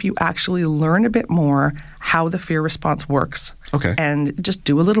helpful if you actually learn a bit more how the fear response works. Okay. And just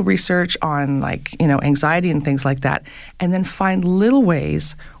do a little research on anxiety and things like that. And then find little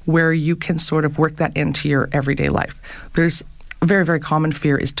ways where you can sort of work that into your everyday life. There's a very, very common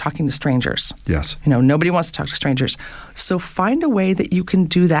fear is talking to strangers. Yes. Nobody wants to talk to strangers. So find a way that you can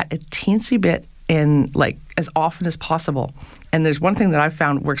do that a teensy bit in as often as possible. And there's one thing that I've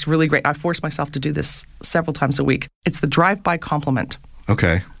found works really great. I force myself to do this several times a week. It's the drive-by compliment.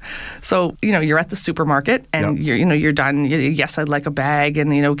 Okay. So, you're at the supermarket and you're done. Yes, I'd like a bag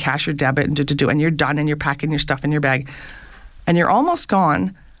and, cash or debit and and you're done and you're packing your stuff in your bag and you're almost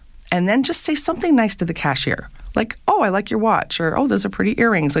gone. And then just say something nice to the cashier. Like, oh, I like your watch, or oh, those are pretty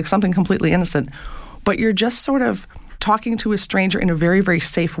earrings, like something completely innocent. But you're just sort of talking to a stranger in a very, very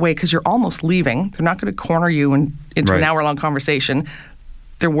safe way because you're almost leaving. They're not going to corner you into an hour-long conversation.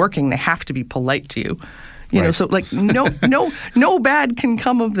 They're working. They have to be polite to you. So no bad can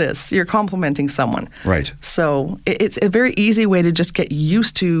come of this. You're complimenting someone. Right. So it's a very easy way to just get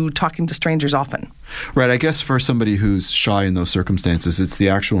used to talking to strangers often. Right. I guess for somebody who's shy in those circumstances, it's the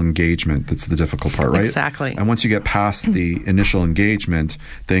actual engagement that's the difficult part, right? Exactly. And once you get past the initial engagement,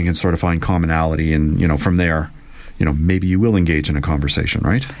 then you can sort of find commonality and, from there, maybe you will engage in a conversation,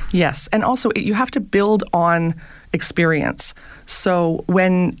 right? Yes. And also you have to build on experience. So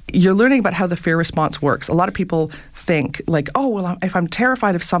when you're learning about how the fear response works, a lot of people think like, oh, well, if I'm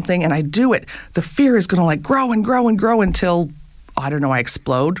terrified of something and I do it, the fear is going to grow and grow and grow until, I don't know, I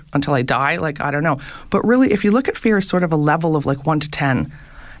explode, until I die. I don't know. But really, if you look at fear as sort of a level of 1 to 10,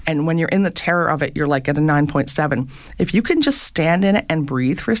 and when you're in the terror of it, you're at a 9.7. If you can just stand in it and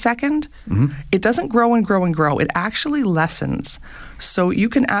breathe for a second, it doesn't grow and grow and grow. It actually lessens. So you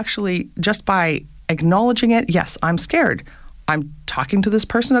can actually, just by acknowledging it, yes, I'm scared. I'm talking to this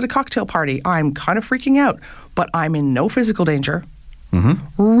person at a cocktail party. I'm kind of freaking out, but I'm in no physical danger.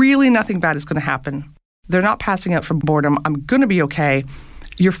 Really nothing bad is going to happen. They're not passing out from boredom. I'm going to be okay.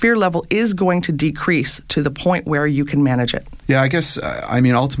 Your fear level is going to decrease to the point where you can manage it. Yeah, I guess,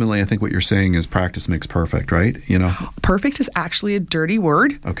 ultimately, I think what you're saying is practice makes perfect, right? Perfect is actually a dirty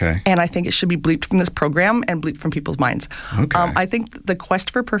word. Okay. And I think it should be bleeped from this program and bleeped from people's minds. Okay. I think the quest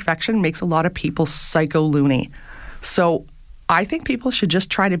for perfection makes a lot of people psycho-loony. So I think people should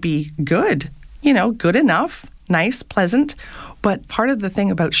just try to be good, good enough, nice, pleasant. But part of the thing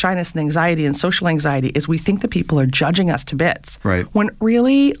about shyness and anxiety and social anxiety is we think that people are judging us to bits. Right. When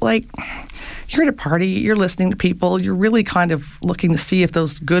really, you're at a party, you're listening to people, you're really kind of looking to see if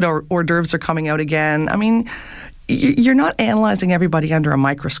those good hors d'oeuvres are coming out again. I mean, you're not analyzing everybody under a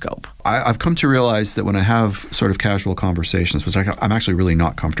microscope. I've come to realize that when I have sort of casual conversations, which I'm actually really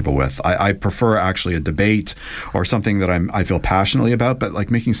not comfortable with, I prefer actually a debate or something that I feel passionately about.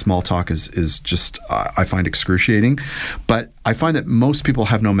 But making small talk is just I find excruciating. But I find that most people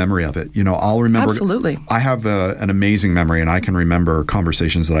have no memory of it. I'll remember. Absolutely. I have an amazing memory, and I can remember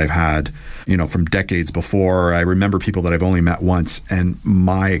conversations that I've had, from decades before. I remember people that I've only met once, and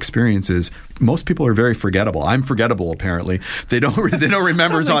my experience is most people are very forgettable. I'm forgettable, apparently. They don't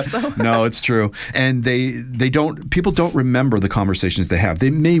remember. No, it's true. And people don't remember the conversations they have.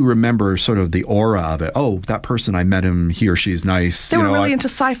 They may remember sort of the aura of it. Oh, that person, I met him, he or she is nice. They were really into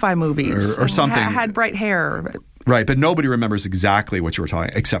sci-fi movies. Or something. Had bright hair. Right, but nobody remembers exactly what you were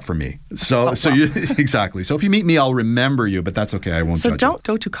talking, except for me. Exactly. So if you meet me, I'll remember you, but that's okay. I won't judge you. So don't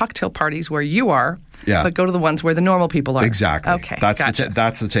go to cocktail parties where you are, Yeah. But go to the ones where the normal people are. Exactly. Okay, That's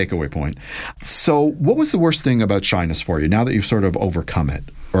that's the takeaway point. So what was the worst thing about shyness for you now that you've sort of overcome it,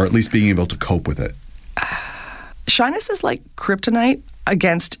 or at least being able to cope with it? Shyness is like kryptonite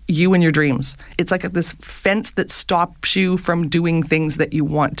against you and your dreams. It's like this fence that stops you from doing things that you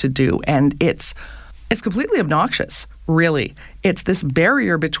want to do. And it's completely obnoxious, really. It's this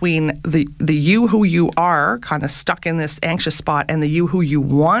barrier between the you who you are, kind of stuck in this anxious spot, and the you who you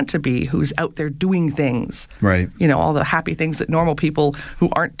want to be, who's out there doing things. Right. You know, all the happy things that normal people who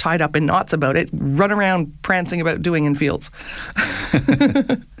aren't tied up in knots about it run around prancing about doing in fields.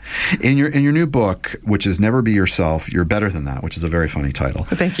 In your new book, which is Never Be Yourself, You're Better Than That, which is a very funny title.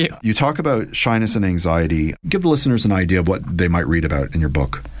 Thank you. You talk about shyness and anxiety. Give the listeners an idea of what they might read about in your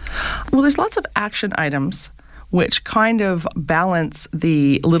book. Well, there's lots of action items which kind of balance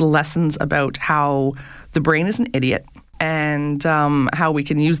the little lessons about how the brain is an idiot and how we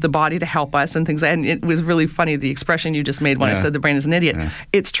can use the body to help us and things. And it was really funny, the expression you just made when I said the brain is an idiot. Yeah.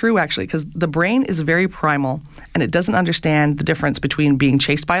 It's true, actually, because the brain is very primal, and it doesn't understand the difference between being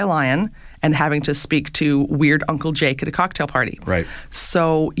chased by a lion and having to speak to weird Uncle Jake at a cocktail party. Right.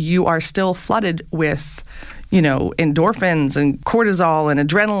 So you are still flooded with endorphins and cortisol and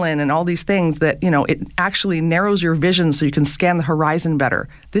adrenaline and all these things that, it actually narrows your vision so you can scan the horizon better.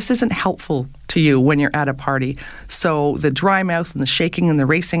 This isn't helpful to you when you're at a party. So the dry mouth and the shaking and the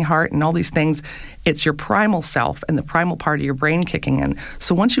racing heart and all these things, it's your primal self and the primal part of your brain kicking in.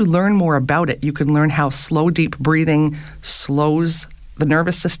 So once you learn more about it, you can learn how slow, deep breathing slows the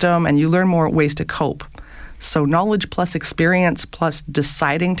nervous system, and you learn more ways to cope. So knowledge plus experience plus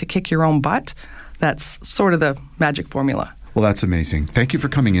deciding to kick your own butt, that's sort of the magic formula. Well, that's amazing. Thank you for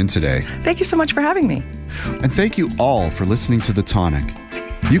coming in today. Thank you so much for having me. And thank you all for listening to The Tonic.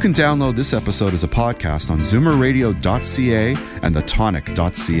 You can download this episode as a podcast on zoomerradio.ca and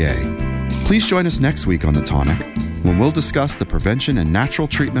thetonic.ca. Please join us next week on The Tonic, when we'll discuss the prevention and natural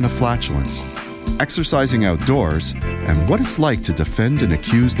treatment of flatulence, exercising outdoors, and what it's like to defend an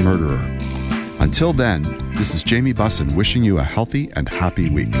accused murderer. Until then, this is Jamie Bussin wishing you a healthy and happy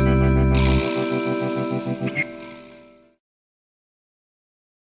week.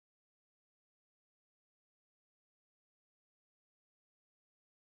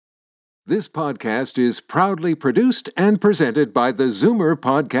 This podcast is proudly produced and presented by the Zoomer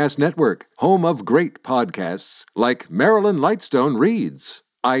Podcast Network, home of great podcasts like Marilyn Lightstone Reads,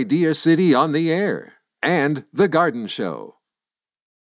 Idea City on the Air, and The Garden Show.